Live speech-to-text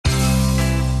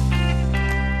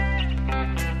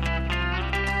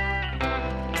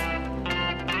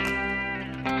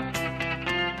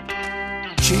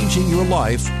changing your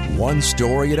life one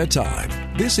story at a time.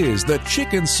 This is the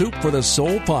Chicken Soup for the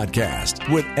Soul podcast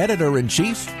with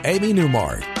Editor-in-Chief Amy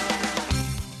Newmark.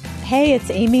 Hey, it's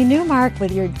Amy Newmark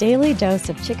with your daily dose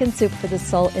of Chicken Soup for the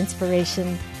Soul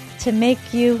inspiration to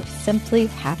make you simply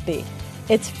happy.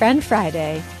 It's Friend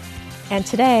Friday, and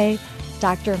today,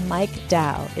 Dr. Mike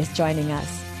Dow is joining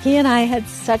us. He and I had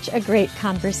such a great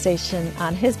conversation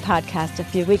on his podcast a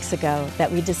few weeks ago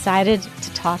that we decided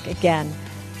to talk again.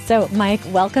 So, Mike,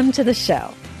 welcome to the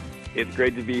show. It's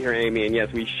great to be here, Amy. And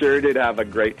yes, we sure did have a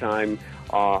great time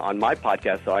on my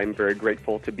podcast, so I'm very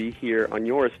grateful to be here on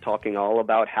yours talking all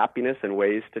about happiness and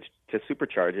ways to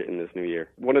supercharge it in this new year.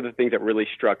 One of the things that really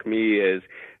struck me is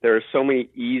there are so many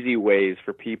easy ways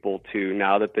for people to,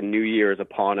 now that the new year is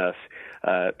upon us,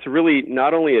 to really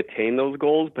not only attain those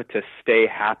goals, but to stay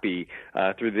happy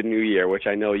through the new year, which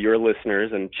I know your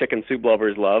listeners and chicken soup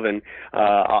lovers love. And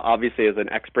obviously as an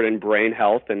expert in brain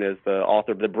health and as the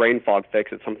author of the Brain Fog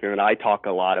Fix, it's something that I talk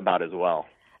a lot about as well.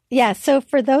 Yeah, so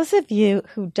for those of you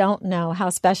who don't know how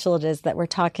special it is that we're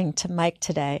talking to Mike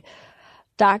today,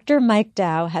 Dr. Mike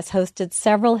Dow has hosted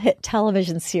several hit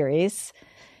television series.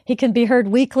 He can be heard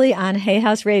weekly on Hay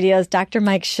House Radio's Dr.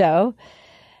 Mike Show.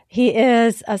 He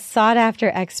is a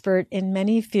sought-after expert in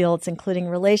many fields, including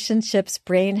relationships,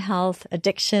 brain health,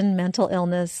 addiction, mental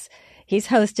illness. He's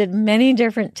hosted many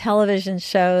different television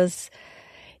shows.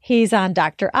 He's on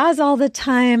Dr. Oz all the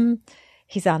time.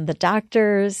 He's on The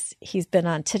Doctors. He's been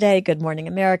on Today, Good Morning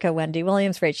America, Wendy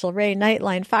Williams, Rachel Ray,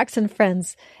 Nightline, Fox and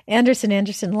Friends,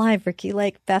 Anderson Live, Ricky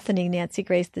Lake, Bethany, Nancy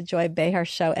Grace, The Joy Behar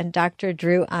Show, and Dr.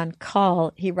 Drew on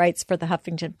Call. He writes for the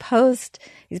Huffington Post.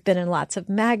 He's been in lots of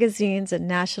magazines and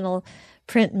national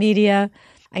print media.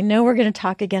 I know we're going to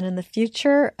talk again in the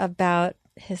future about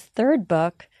his third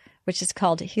book, which is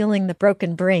called Healing the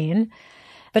Broken Brain.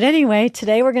 But anyway,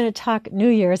 today we're going to talk New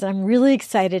Year's. I'm really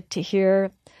excited to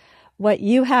hear what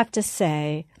you have to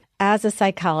say as a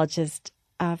psychologist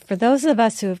for those of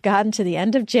us who have gotten to the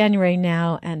end of January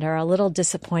now and are a little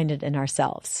disappointed in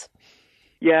ourselves.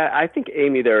 Yeah, I think,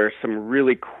 Amy, there are some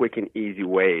really quick and easy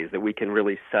ways that we can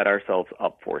really set ourselves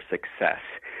up for success.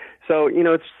 So,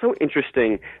 it's so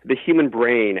interesting, the human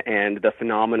brain and the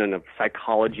phenomenon of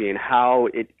psychology and how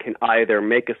it can either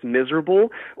make us miserable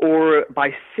or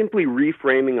by simply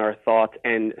reframing our thoughts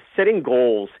and setting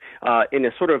goals in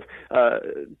a sort of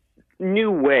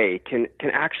new way can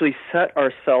actually set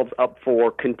ourselves up for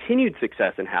continued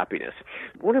success and happiness.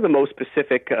 One of the most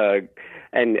specific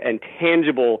and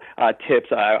tangible tips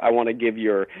I want to give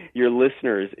your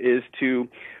listeners is to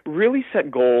really set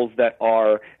goals that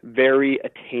are very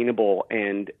attainable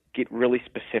and get really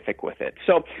specific with it.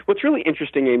 So what's really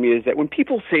interesting, Amy, is that when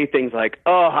people say things like,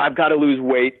 "Oh, I've got to lose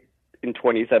weight in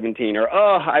 2017," or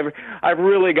I've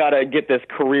really got to get this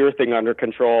career thing under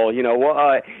control.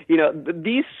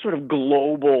 These sort of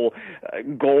global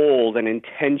goals and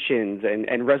intentions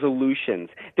and resolutions,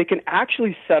 they can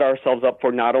actually set ourselves up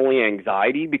for not only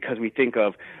anxiety because we think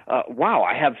of, wow,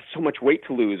 I have so much weight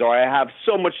to lose, or I have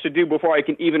so much to do before I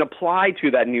can even apply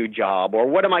to that new job, or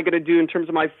what am I going to do in terms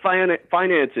of my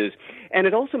finances? And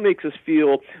it also makes us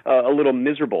feel a little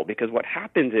miserable because what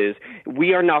happens is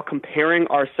we are now comparing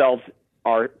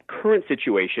our current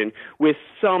situation with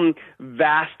some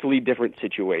vastly different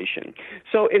situation.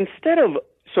 So instead of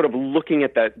sort of looking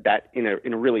at that in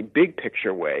a really big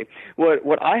picture way,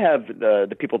 what I have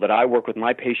the people that I work with,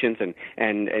 my patients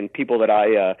and people that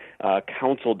I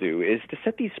counsel do is to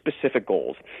set these specific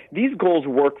goals. These goals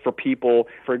work for people,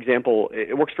 for example,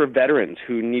 it works for veterans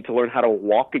who need to learn how to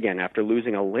walk again after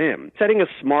losing a limb. Setting a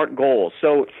SMART goal.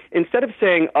 So instead of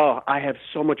saying, "Oh, I have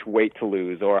so much weight to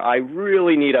lose," or "I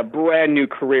really need a brand new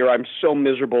career, I'm so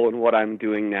miserable in what I'm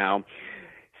doing now,"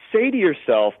 say to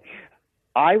yourself,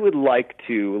 "I would like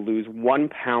to lose 1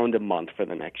 pound a month for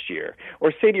the next year."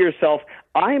 Or say to yourself,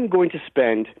 "I am going to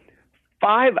spend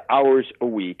 5 hours a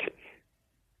week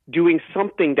doing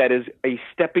something that is a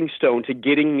stepping stone to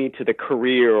getting me to the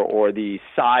career or the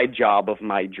side job of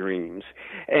my dreams."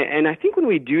 And I think when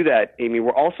we do that, Amy,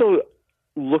 we're also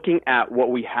looking at what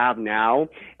we have now,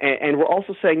 and we're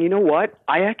also saying, you know what,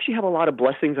 I actually have a lot of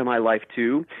blessings in my life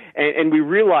too, and we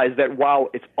realize that while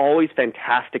it's always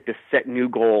fantastic to set new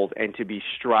goals and to be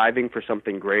striving for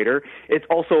something greater, it's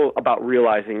also about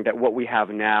realizing that what we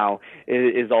have now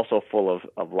is also full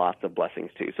of lots of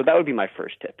blessings too. So that would be my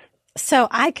first tip. So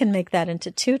I can make that into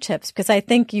 2 tips because I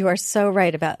think you are so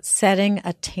right about setting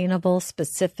attainable,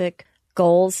 specific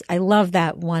goals. I love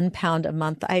that 1 pound a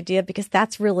month idea because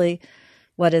that's really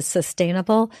what is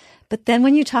sustainable. But then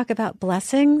when you talk about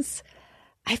blessings,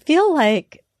 I feel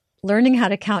like learning how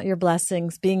to count your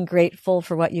blessings, being grateful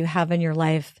for what you have in your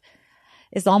life,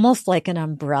 is almost like an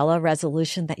umbrella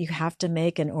resolution that you have to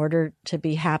make in order to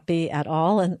be happy at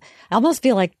all. And I almost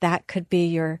feel like that could be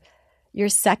your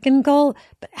second goal.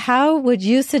 But how would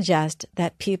you suggest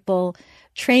that people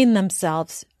train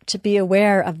themselves to be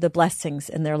aware of the blessings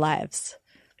in their lives?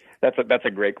 That's a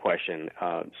great question.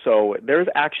 So there's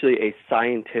actually a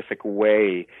scientific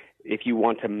way if you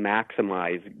want to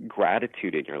maximize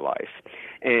gratitude in your life.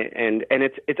 And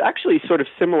it's actually sort of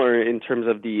similar in terms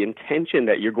of the intention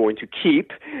that you're going to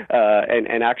keep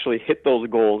and actually hit those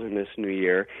goals in this new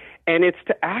year. And it's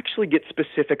to actually get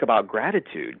specific about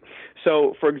gratitude.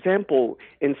 So, for example,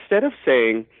 instead of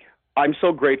saying, I'm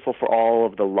so grateful for all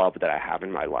of the love that I have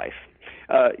in my life,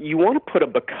 you want to put a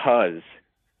because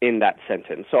in that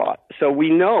sentence. So we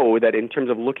know that in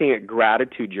terms of looking at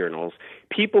gratitude journals,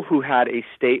 people who had a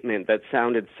statement that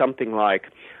sounded something like,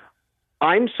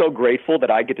 I'm so grateful that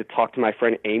I get to talk to my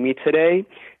friend Amy today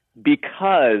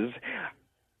because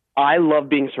I love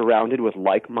being surrounded with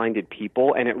like-minded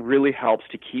people, and it really helps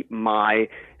to keep my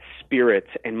spirits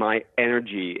and my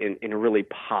energy in a really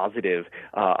positive,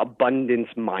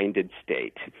 abundance-minded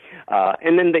state.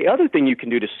 And then the other thing you can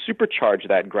do to supercharge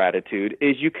that gratitude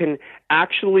is you can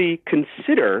actually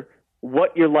consider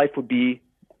what your life would be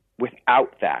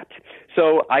without that.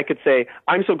 So I could say,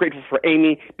 I'm so grateful for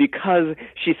Amy because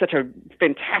she's such a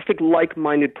fantastic,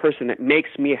 like-minded person that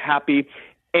makes me happy.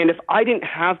 And if I didn't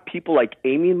have people like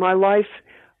Amy in my life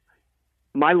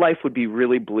would be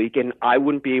really bleak, and I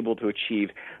wouldn't be able to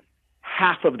achieve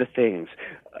half of the things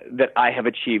that I have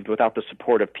achieved without the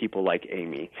support of people like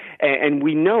Amy. And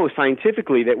we know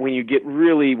scientifically that when you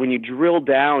drill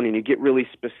down and you get really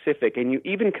specific and you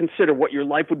even consider what your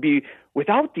life would be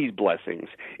without these blessings,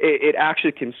 it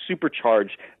actually can supercharge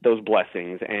those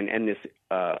blessings and this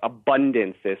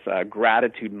abundance, this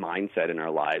gratitude mindset in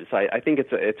our lives. I think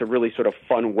it's a really sort of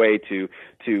fun way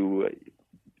to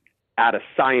add a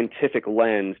scientific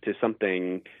lens to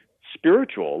something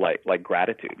spiritual like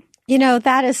gratitude. You know,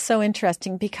 that is so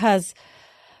interesting because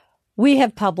we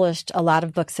have published a lot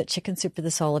of books at Chicken Soup for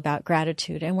the Soul about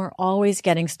gratitude, and we're always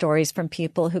getting stories from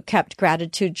people who kept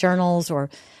gratitude journals or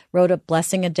wrote a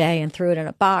blessing a day and threw it in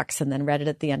a box and then read it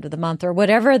at the end of the month or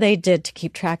whatever they did to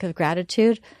keep track of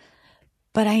gratitude.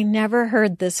 But I never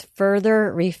heard this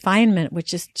further refinement,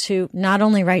 which is to not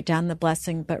only write down the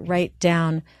blessing, but write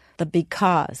down the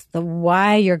because, the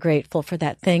why you're grateful for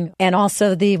that thing, and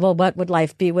also what would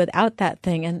life be without that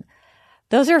thing? And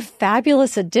those are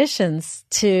fabulous additions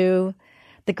to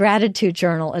the gratitude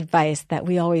journal advice that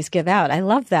we always give out. I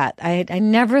love that. I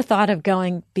never thought of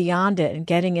going beyond it and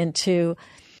getting into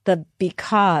the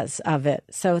because of it.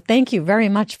 So thank you very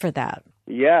much for that.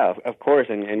 Yeah, of course.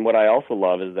 And what I also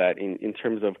love is that in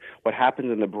terms of what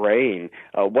happens in the brain,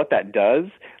 what that does,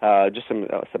 just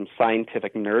some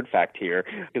scientific nerd fact here,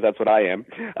 because that's what I am,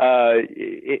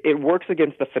 it works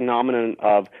against the phenomenon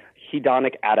of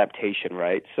hedonic adaptation,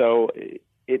 right? So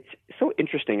it's so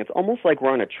interesting. It's almost like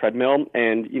we're on a treadmill.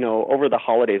 And, over the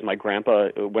holidays, my grandpa,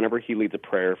 whenever he leads a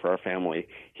prayer for our family,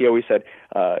 he always said,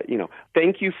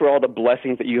 thank you for all the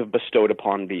blessings that you have bestowed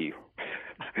upon thee.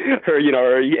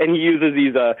 And he uses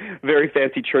these very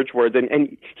fancy church words,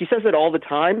 and he says it all the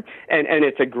time, and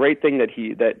it's a great thing that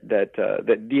he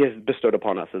has bestowed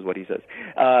upon us, is what he says.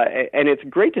 And it's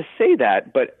great to say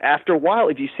that, but after a while,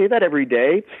 if you say that every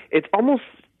day, it's almost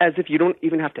as if you don't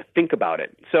even have to think about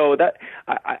it. So that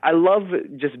I love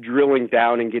just drilling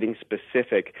down and getting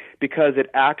specific, because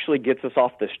it actually gets us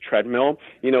off this treadmill.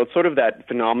 It's sort of that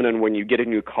phenomenon when you get a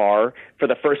new car. For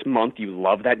the first month, you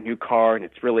love that new car and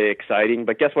it's really exciting.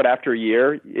 But guess what? After a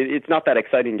year, it's not that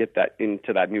exciting to get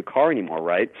into that new car anymore,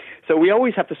 right? So we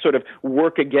always have to sort of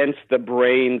work against the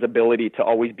brain's ability to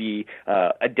always be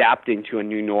adapting to a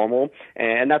new normal.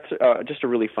 And that's just a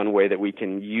really fun way that we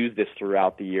can use this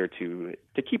throughout the year to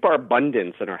keep our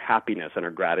abundance and our happiness and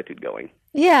our gratitude going.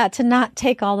 Yeah, to not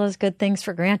take all those good things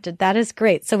for granted. That is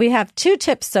great. So we have 2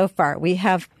 tips so far. We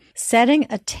have setting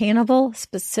attainable,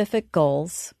 specific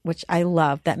goals, which I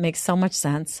love. That makes so much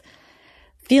sense.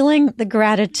 Feeling the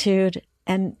gratitude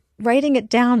and writing it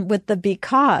down with the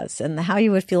because and how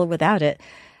you would feel without it.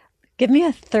 Give me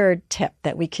a 3rd tip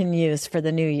that we can use for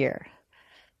the new year.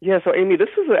 Yeah, so Amy, this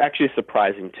is actually a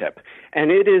surprising tip,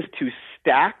 and it is to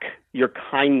stack your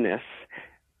kindness,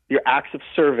 your acts of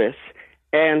service,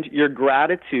 and your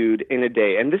gratitude in a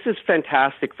day. And this is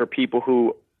fantastic for people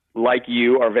who like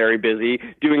you, are very busy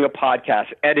doing a podcast,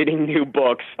 editing new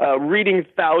books, reading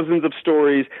thousands of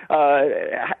stories,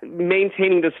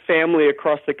 maintaining this family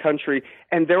across the country.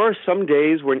 And there are some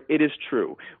days when it is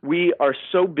true. We are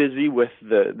so busy with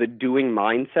the doing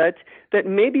mindset that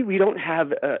maybe we don't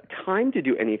have time to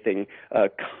do anything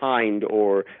kind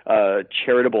or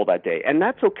charitable that day. And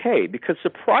that's okay, because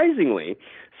surprisingly,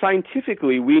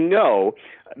 scientifically, we know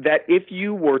that if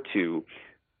you were to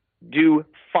do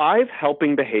 5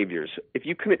 helping behaviors, if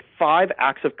you commit 5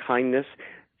 acts of kindness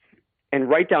and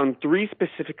write down 3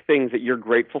 specific things that you're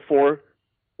grateful for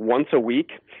once a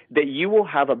week, that you will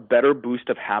have a better boost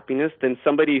of happiness than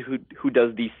somebody who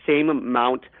does the same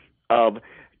amount of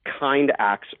kind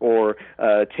acts or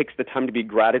takes the time to be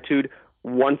gratitude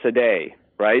once a day,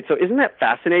 right? So isn't that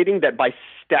fascinating that by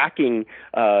stacking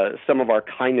some of our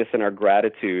kindness and our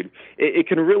gratitude, it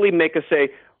can really make us say,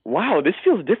 wow, this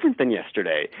feels different than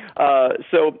yesterday.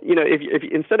 So, if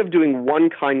instead of doing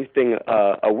one kind thing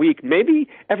a week, maybe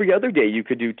every other day you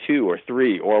could do 2 or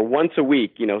 3, or once a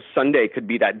week, Sunday could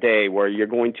be that day where you're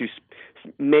going to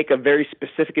make a very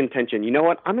specific intention. You know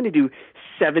what? I'm going to do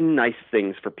 7 nice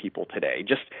things for people today.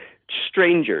 Just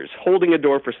strangers, holding a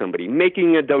door for somebody,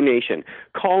 making a donation,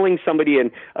 calling somebody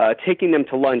and taking them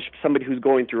to lunch, somebody who's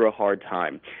going through a hard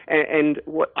time. And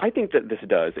what I think that this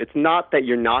does, it's not that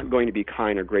you're not going to be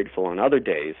kind or grateful on other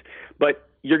days, but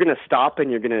you're going to stop and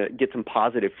you're going to get some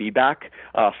positive feedback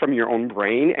from your own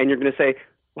brain, and you're going to say,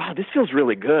 wow, this feels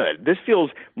really good. This feels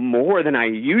more than I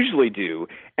usually do.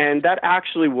 And that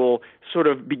actually will sort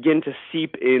of begin to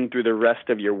seep in through the rest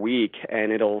of your week,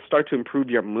 and it'll start to improve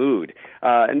your mood.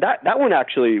 And that one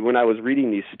actually, when I was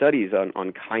reading these studies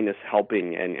on kindness,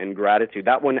 helping, and gratitude,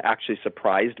 that one actually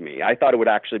surprised me. I thought it would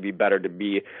actually be better to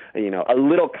be, a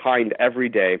little kind every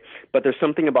day, but there's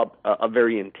something about a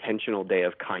very intentional day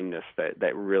of kindness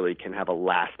that really can have a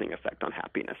lasting effect on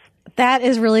happiness. That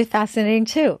is really fascinating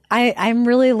too. I'm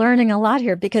really learning a lot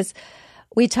here, because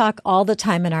we talk all the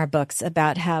time in our books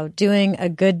about how doing a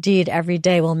good deed every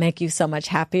day will make you so much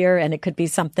happier. And it could be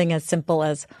something as simple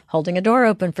as holding a door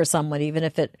open for someone, even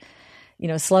if it,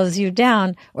 slows you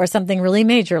down, or something really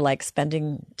major like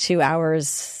spending 2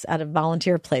 hours at a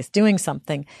volunteer place doing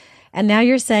something. And now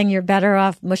you're saying you're better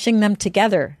off mushing them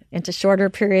together into shorter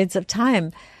periods of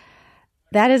time.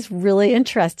 That is really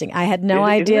interesting. I had no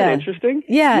idea. Isn't that interesting?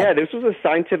 Yeah. Yeah, this was a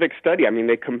scientific study. I mean,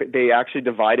 they actually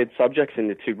divided subjects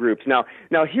into 2 groups. Now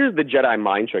here's the Jedi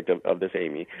mind trick of this,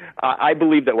 Amy. I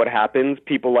believe that what happens,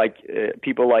 people like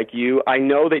you, I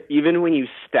know that even when you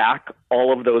stack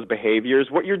all of those behaviors,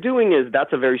 what you're doing is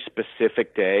that's a very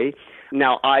specific day.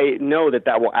 Now, I know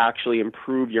that will actually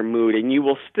improve your mood, and you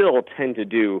will still tend to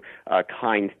do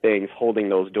kind things, holding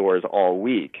those doors all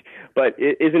week. But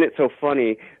isn't it so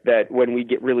funny that when we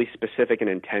get really specific and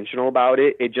intentional about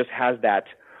it, it just has that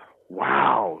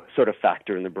wow sort of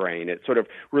factor in the brain. It sort of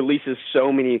releases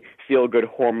so many feel-good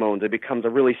hormones. It becomes a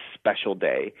really special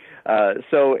day.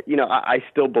 So, I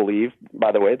still believe,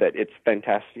 by the way, that it's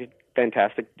fantastic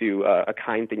to do a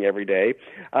kind thing every day.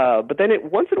 But then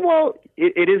once in a while,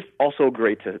 it is also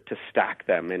great to stack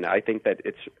them. And I think that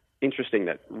it's interesting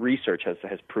that research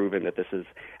has proven that this is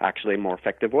actually a more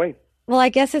effective way. Well, I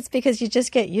guess it's because you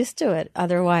just get used to it.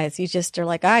 Otherwise, you just are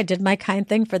like, I did my kind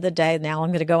thing for the day. Now I'm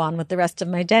going to go on with the rest of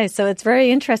my day. So it's very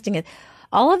interesting.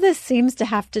 All of this seems to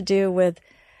have to do with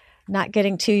not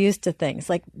getting too used to things,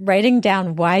 like writing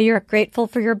down why you're grateful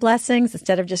for your blessings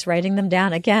instead of just writing them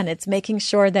down. Again, it's making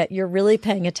sure that you're really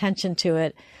paying attention to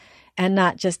it and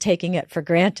not just taking it for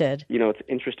granted. It's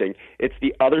interesting. It's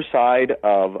the other side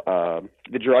of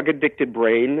the drug-addicted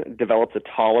brain develops a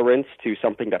tolerance to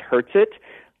something that hurts it,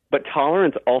 but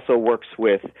tolerance also works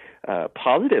with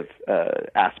positive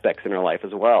aspects in our life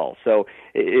as well. So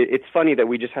it's funny that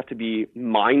we just have to be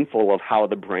mindful of how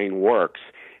the brain works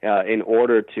in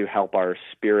order to help our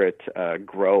spirit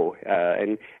grow.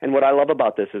 And what I love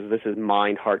about this is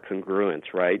mind-heart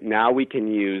congruence, right? Now we can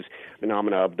use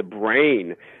phenomena of the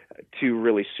brain to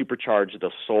really supercharge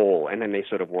the soul, and then they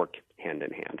sort of work hand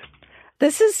in hand.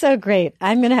 This is so great.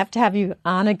 I'm going to have you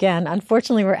on again.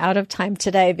 Unfortunately, we're out of time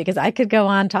today because I could go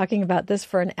on talking about this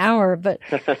for an hour. But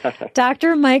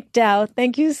Dr. Mike Dow,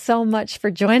 thank you so much for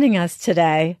joining us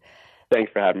today.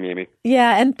 Thanks for having me, Amy.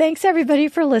 Yeah, and thanks everybody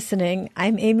for listening.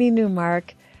 I'm Amy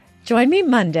Newmark. Join me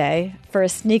Monday for a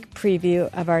sneak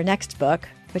preview of our next book,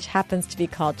 which happens to be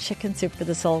called Chicken Soup for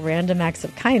the Soul, Random Acts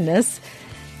of Kindness.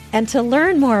 And to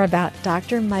learn more about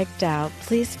Dr. Mike Dow,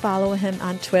 please follow him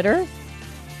on Twitter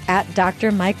at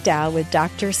Dr. Mike Dow with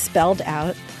Doctor spelled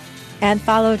out, and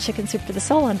follow Chicken Soup for the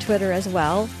Soul on Twitter as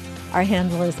well. Our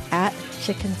handle is at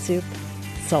Chicken Soup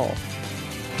Soul.